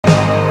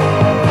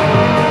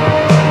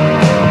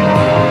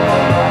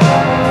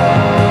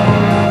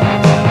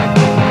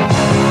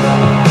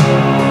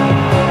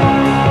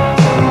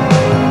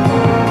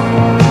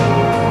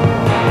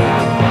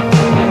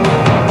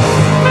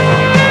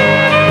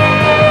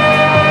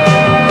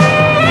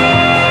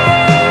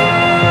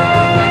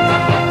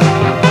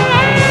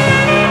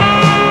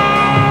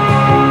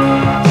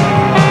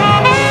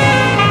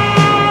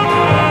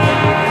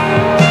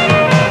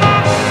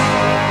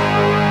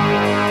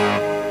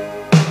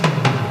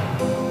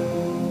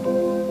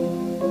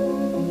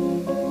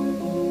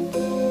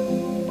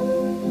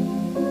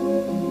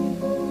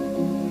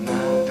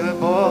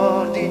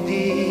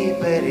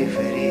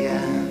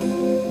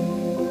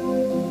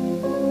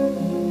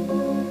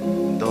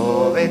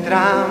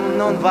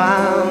non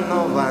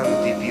vanno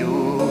avanti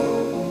più,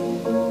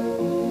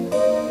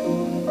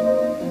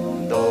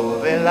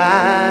 dove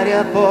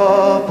l'aria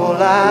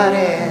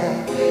popolare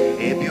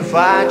è più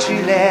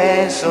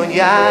facile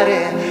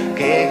sognare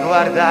che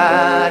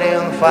guardare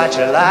in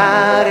faccia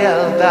la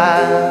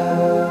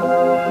realtà.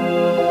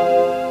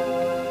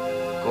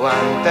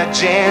 Quanta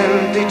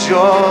gente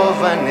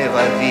giovane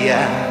va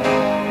via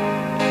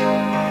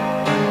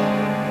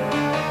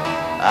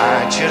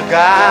a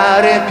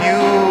cercare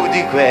più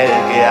di quel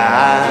che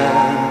ha,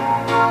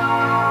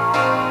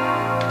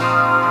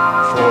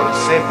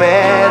 forse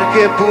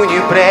perché pugni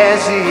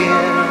presi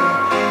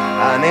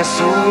a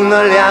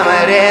nessuno li ha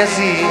mai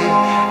resi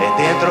e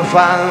dentro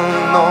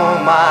fanno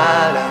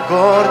male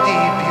ancora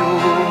di più.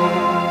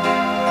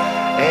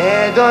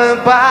 Ed ho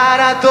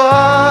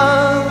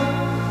imparato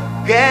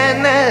che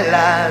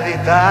nella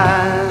vita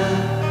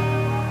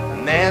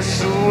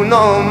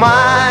nessuno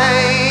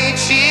mai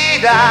ci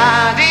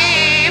dà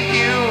di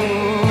più,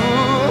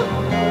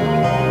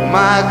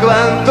 ma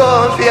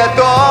quanto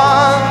fiato,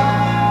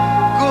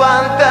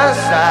 quanta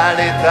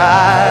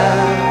salita,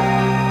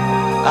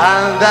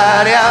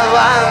 andare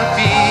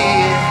avanti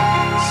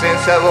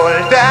senza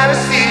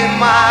voltarsi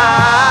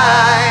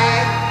mai.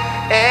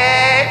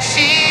 E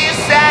ci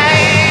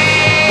sei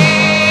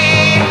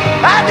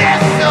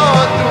adesso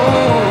tu,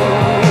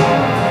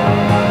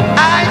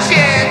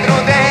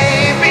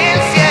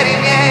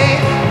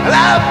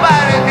 la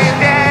parte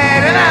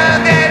eterna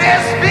dei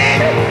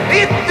respiri,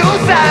 e tu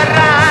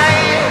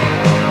sarai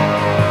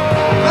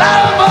la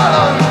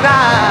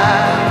volontà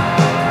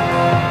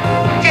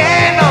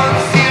che non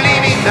si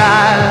limita,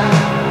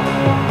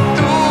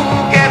 tu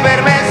che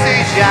per me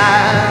sei già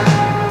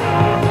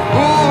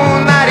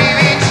una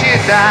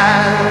rivincita.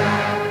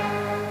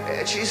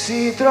 E ci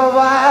si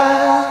trova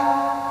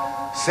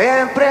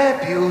sempre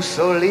più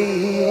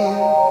soli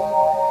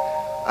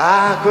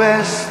a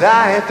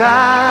questa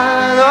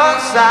età, non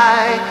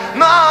sai,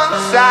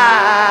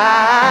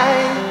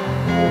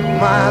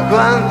 ma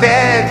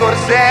quante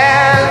corse,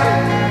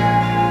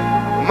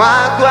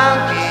 ma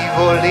quanti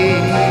voli,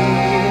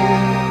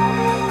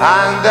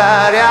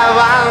 andare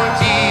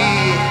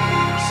avanti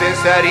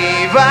senza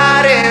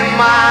arrivare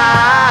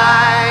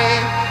mai.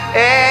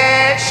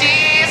 E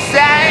ci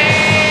sei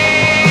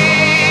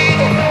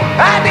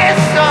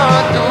adesso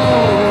tu,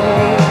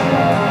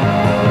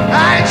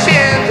 al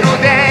centro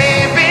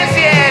dei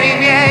pensieri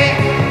miei,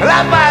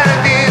 la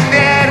parte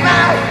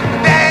interna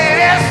dei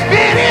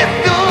respiri,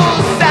 tu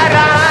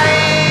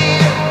sarai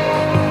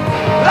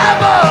la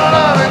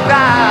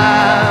volontà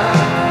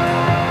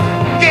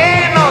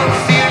che non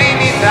si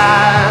limita,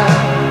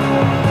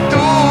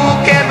 tu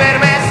che per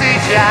me sei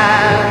già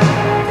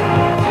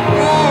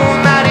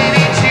una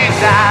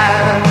rivincita.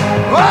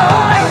 Oh!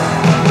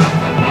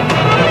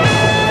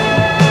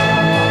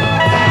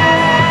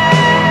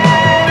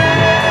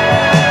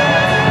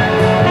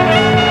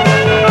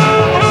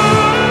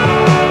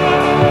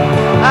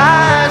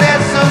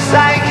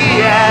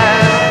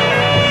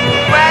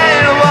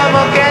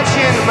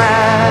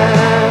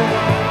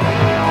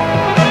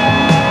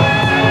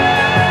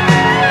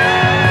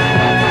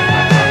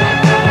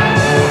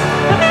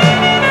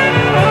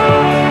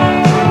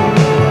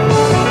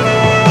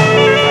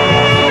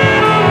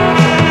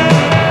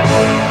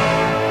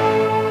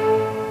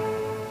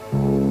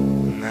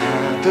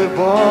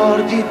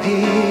 Bordi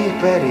di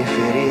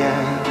periferia,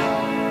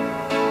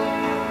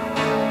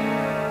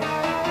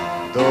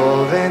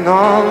 dove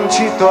non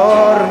ci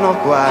torno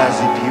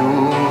quasi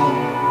più,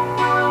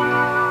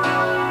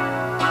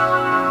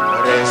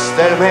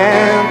 resta il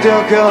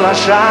meteo che ho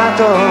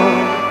lasciato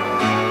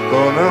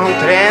come un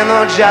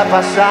treno già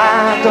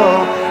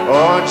passato.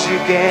 Oggi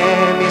che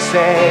mi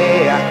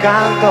sei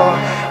accanto,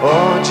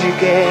 oggi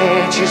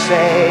che ci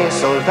sei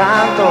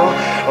soltanto,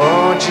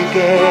 oggi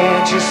che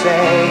ci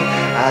sei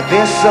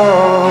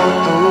adesso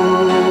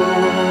tu.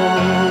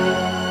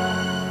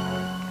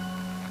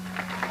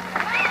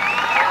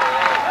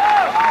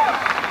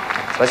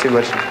 Спасибо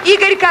большое.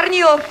 Игорь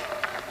Корнилов.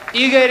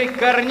 Игорь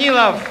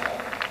Корнилов.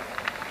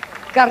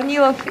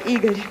 Корнилов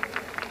Игорь.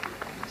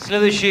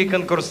 Следующий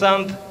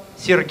конкурсант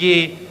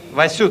Сергей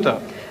Васюта.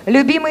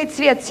 Любимый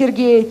цвет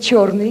Сергея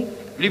черный.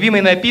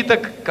 Любимый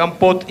напиток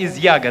компот из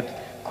ягод.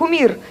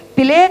 Кумир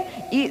Пеле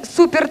и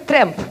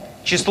Супертрэмп.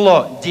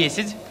 Число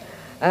 10.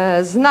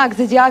 Знак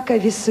зодиака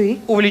весы.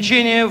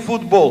 Увлечение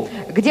футбол.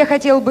 Где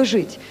хотел бы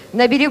жить?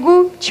 На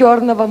берегу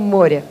Черного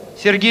моря.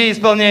 Сергей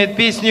исполняет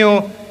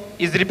песню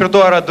из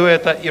репертуара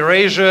дуэта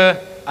Erasure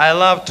 «I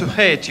Love to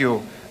Hate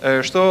You»,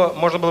 что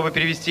можно было бы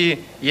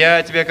перевести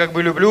 «Я тебя как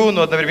бы люблю,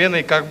 но одновременно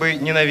и как бы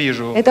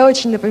ненавижу». Это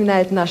очень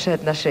напоминает наши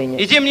отношения.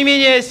 И тем не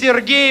менее,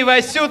 Сергей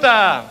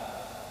Васюта!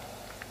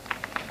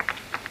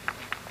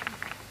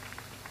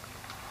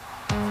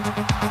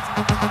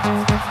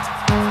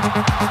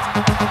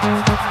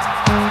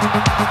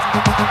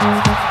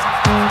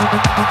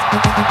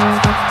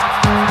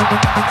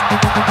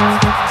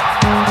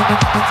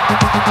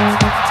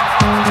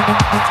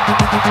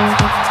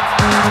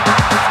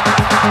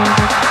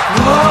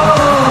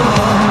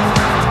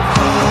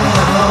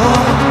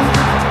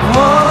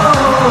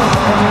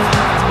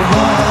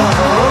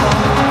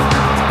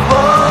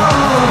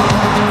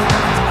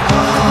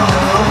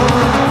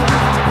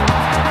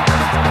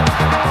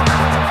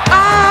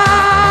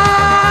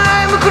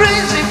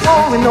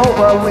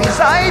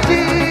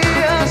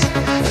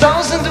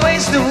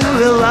 ways the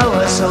world love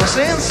was so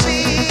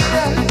sincere.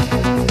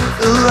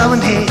 Love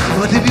and hate,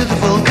 what a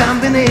beautiful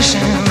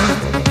combination.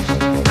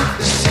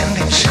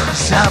 Sending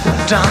shivers up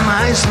and down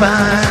my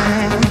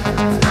spine.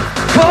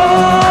 For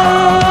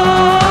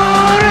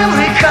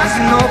every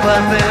cousin over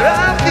there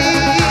are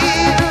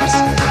fears.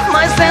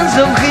 My sense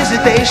of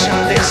hesitation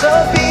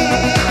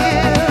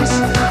disappears.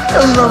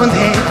 Love and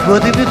hate,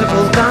 what a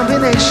beautiful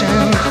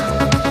combination.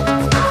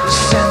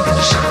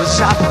 Sending shivers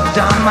up and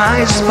down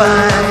my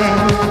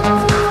spine.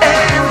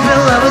 And the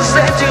lovers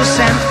that you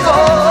sent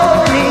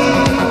for me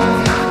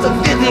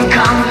didn't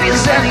come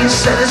with any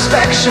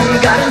satisfaction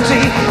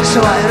guarantee.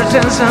 So I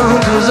returned some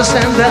to the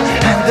sender,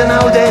 and then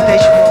now they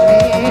touch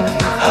me.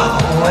 Oh,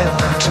 I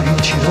love to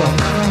eat you.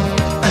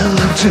 I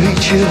love to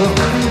eat you.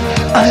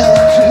 I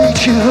love to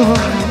eat you.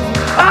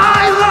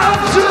 I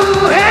love to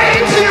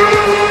hate you.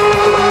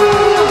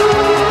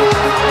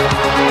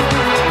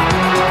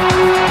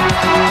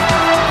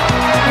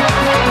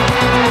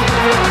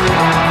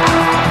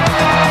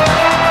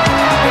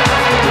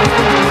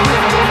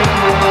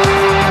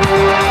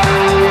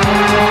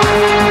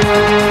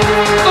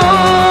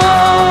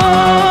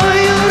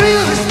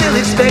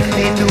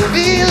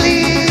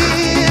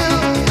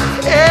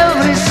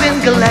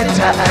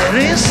 Letter I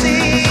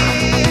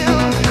receive,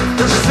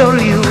 the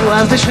story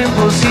was the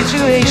simple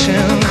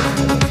situation.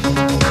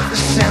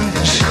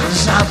 Sending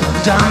shivers up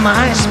and down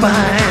my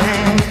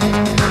spine.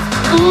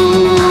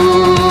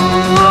 Ooh,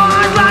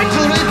 I'd like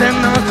to read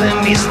another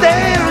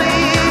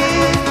mystery.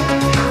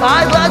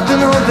 I'd like to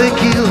know the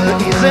killer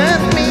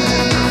isn't me.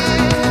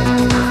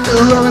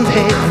 Love and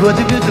hate, what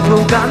a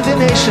beautiful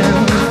combination.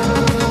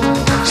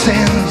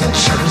 Sending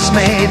shivers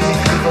made me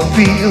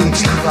feel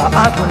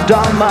up and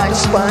down my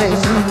spine.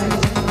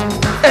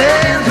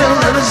 And the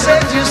letters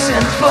that you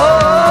sent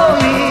for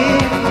me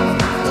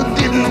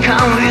didn't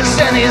come with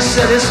any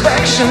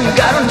satisfaction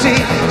guarantee.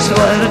 So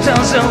I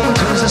returned some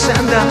to the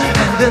sender,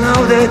 and then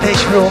now they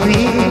touch from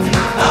me.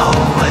 Oh,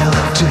 I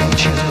love to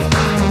hate you.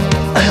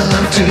 I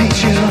love to hate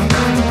you.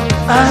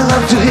 I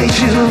love to hate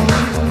you.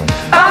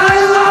 I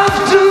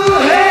love to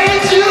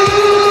hate you.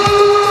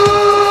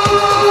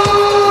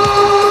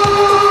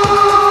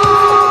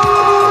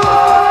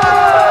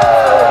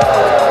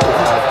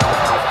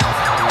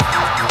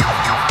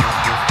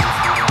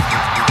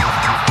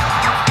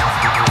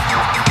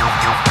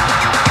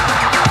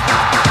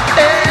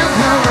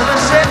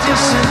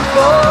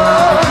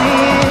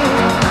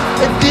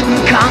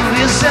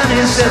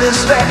 Any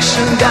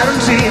satisfaction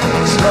guarantee.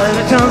 So I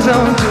return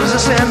them to the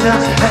sender,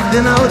 and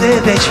then now they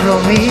touch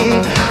from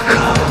me.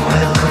 Oh,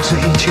 I love to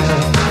hate you.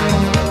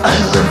 I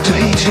love to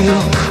hate you.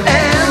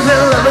 And the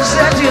lovers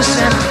that you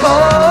sent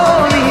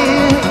for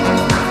me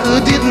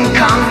didn't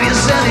come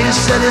with any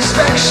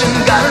satisfaction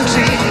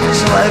guarantee.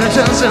 So I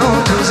return them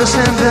to the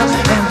sender,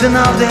 and then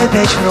now they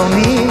touch from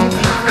me.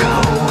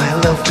 Oh, I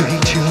love to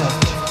hate you.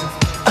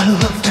 I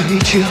love to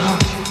hate you.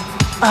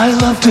 I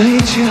love to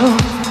hate you.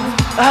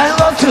 I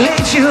love to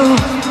hate you.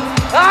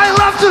 I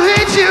love to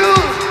hate you.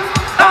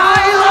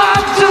 I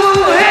love to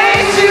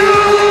hate you.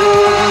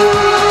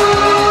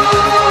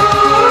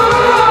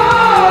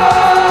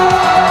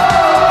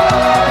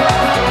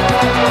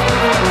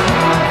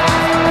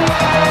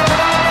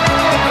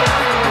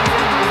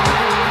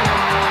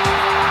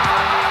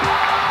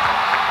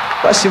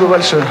 Спасибо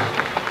большое.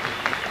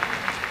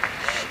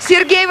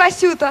 Сергей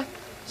Васюта.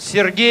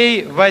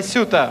 Сергей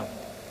Васюта.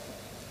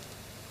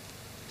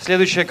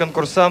 Следующая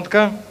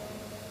конкурсантка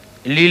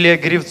Лилия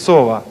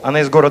Гревцова.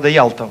 Она из города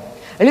Ялта.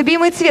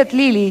 Любимый цвет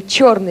лилии –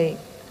 черный.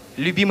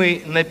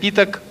 Любимый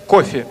напиток –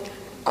 кофе.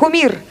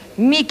 Кумир –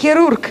 Микки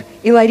Рурк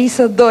и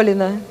Лариса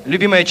Долина.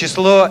 Любимое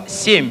число –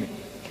 7.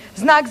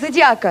 Знак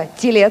зодиака –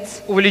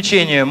 Телец.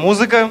 Увлечение –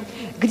 музыка.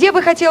 Где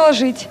бы хотела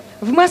жить?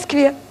 В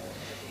Москве.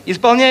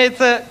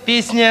 Исполняется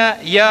песня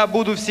 «Я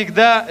буду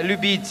всегда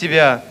любить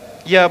тебя».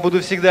 «Я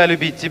буду всегда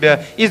любить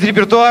тебя» из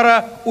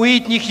репертуара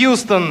Уитни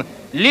Хьюстон.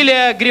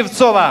 Лилия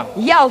Гревцова.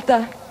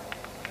 Ялта.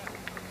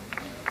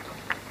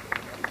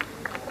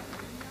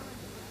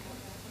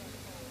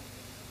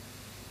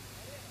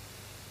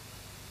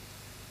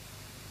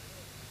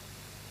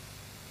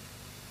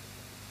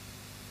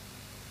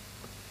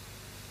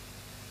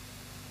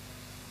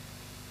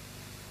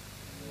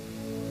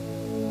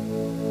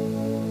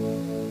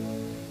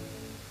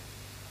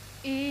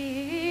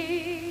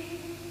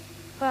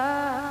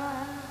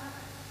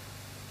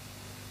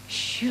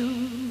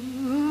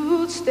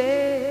 Should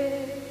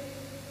stay,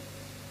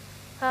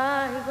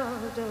 I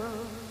would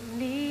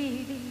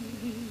only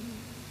be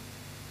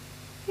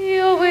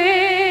your way.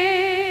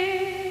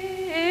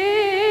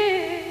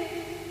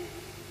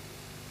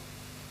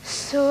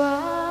 So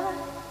I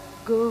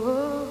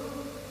go,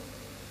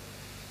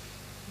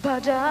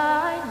 but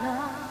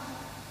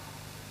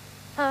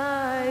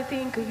I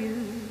think of you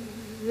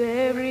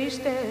every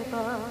step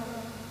of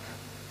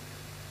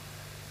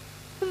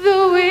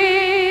the way.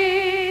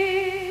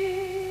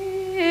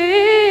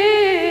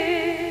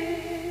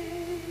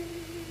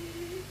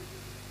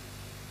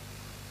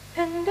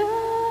 And I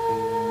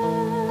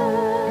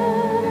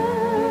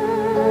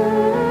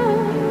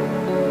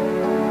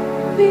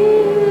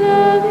will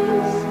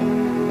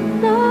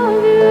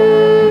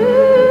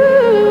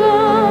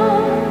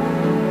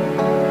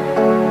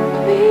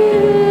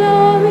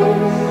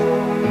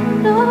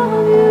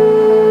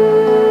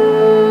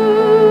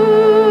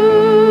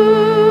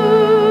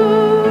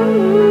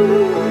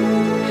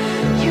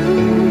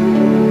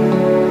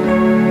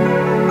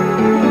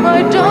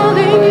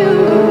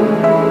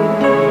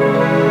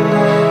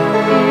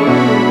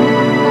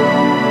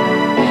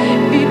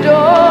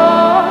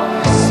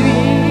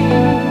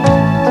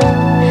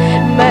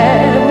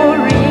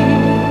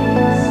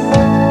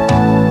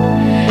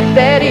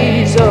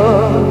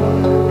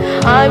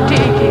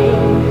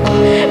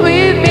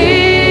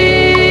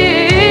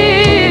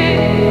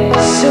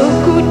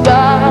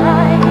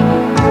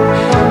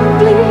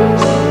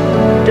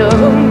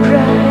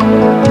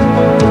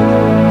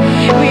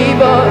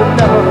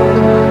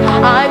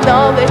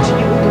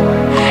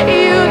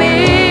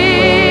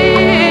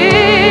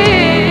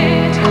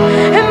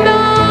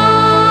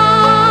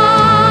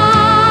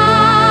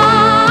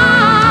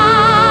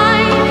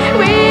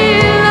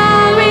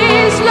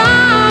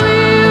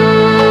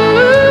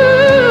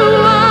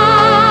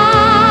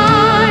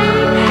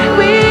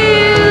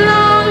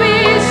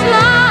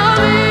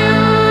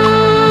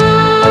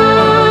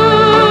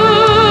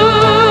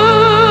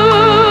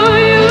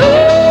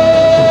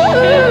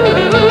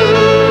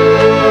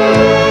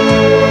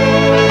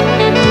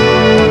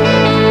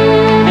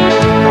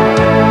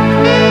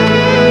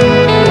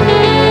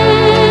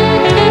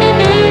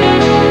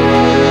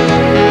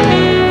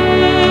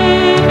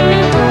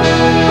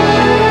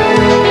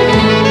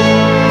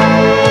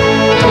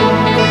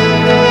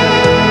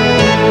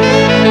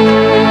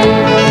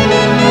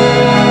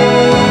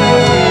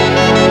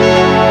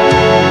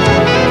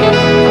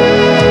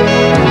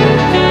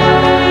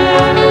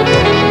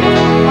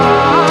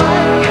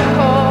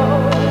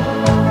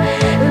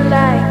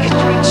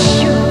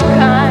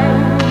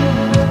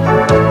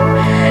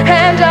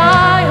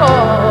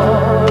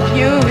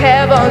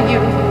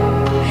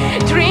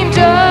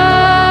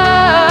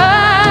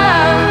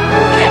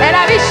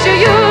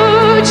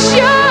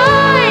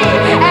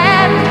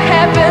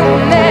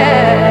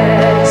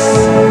happiness.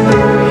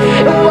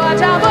 What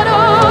about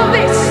all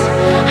this?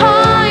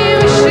 I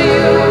wish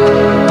you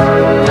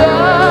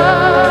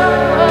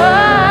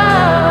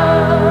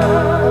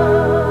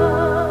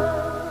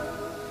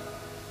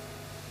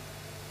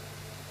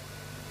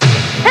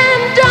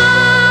and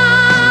I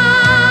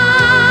will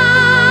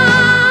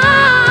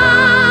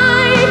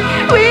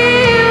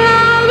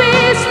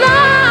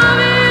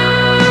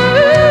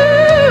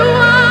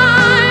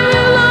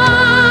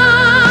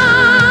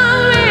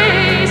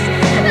always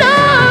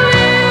love you. I will always love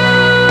you.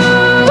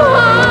 I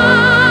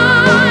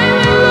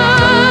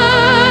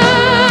will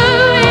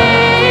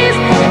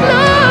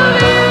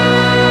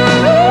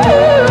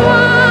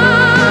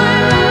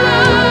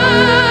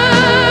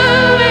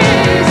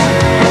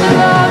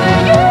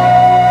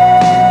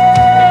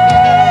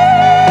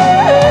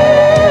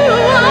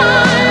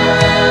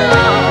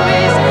always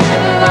love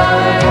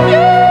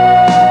you.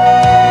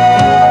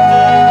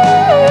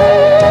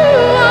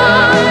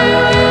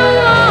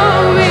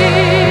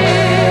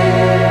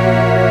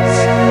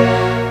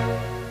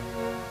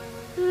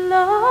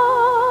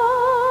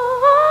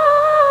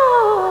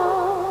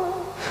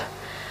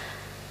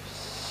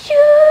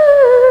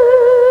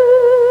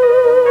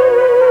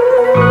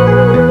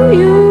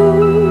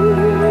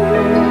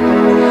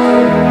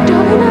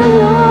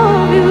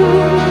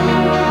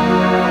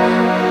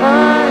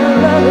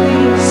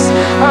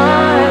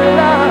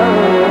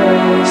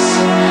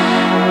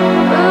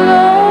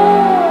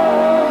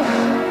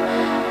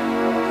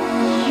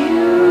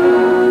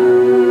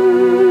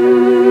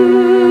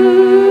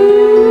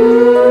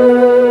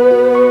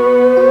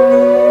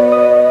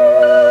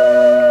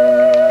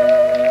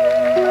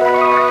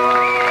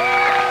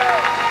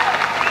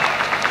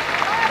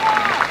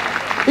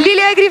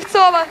 Лилия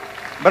Гревцова.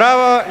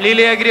 Браво,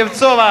 Лилия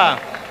Гревцова!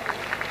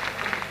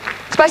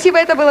 Спасибо,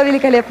 это было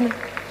великолепно.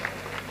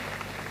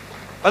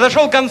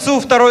 Подошел к концу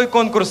второй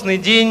конкурсный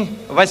день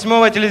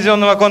 8-го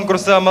телевизионного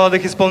конкурса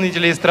молодых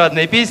исполнителей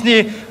эстрадной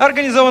песни,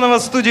 организованного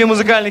в студии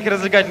музыкальных и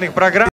развлекательных программ.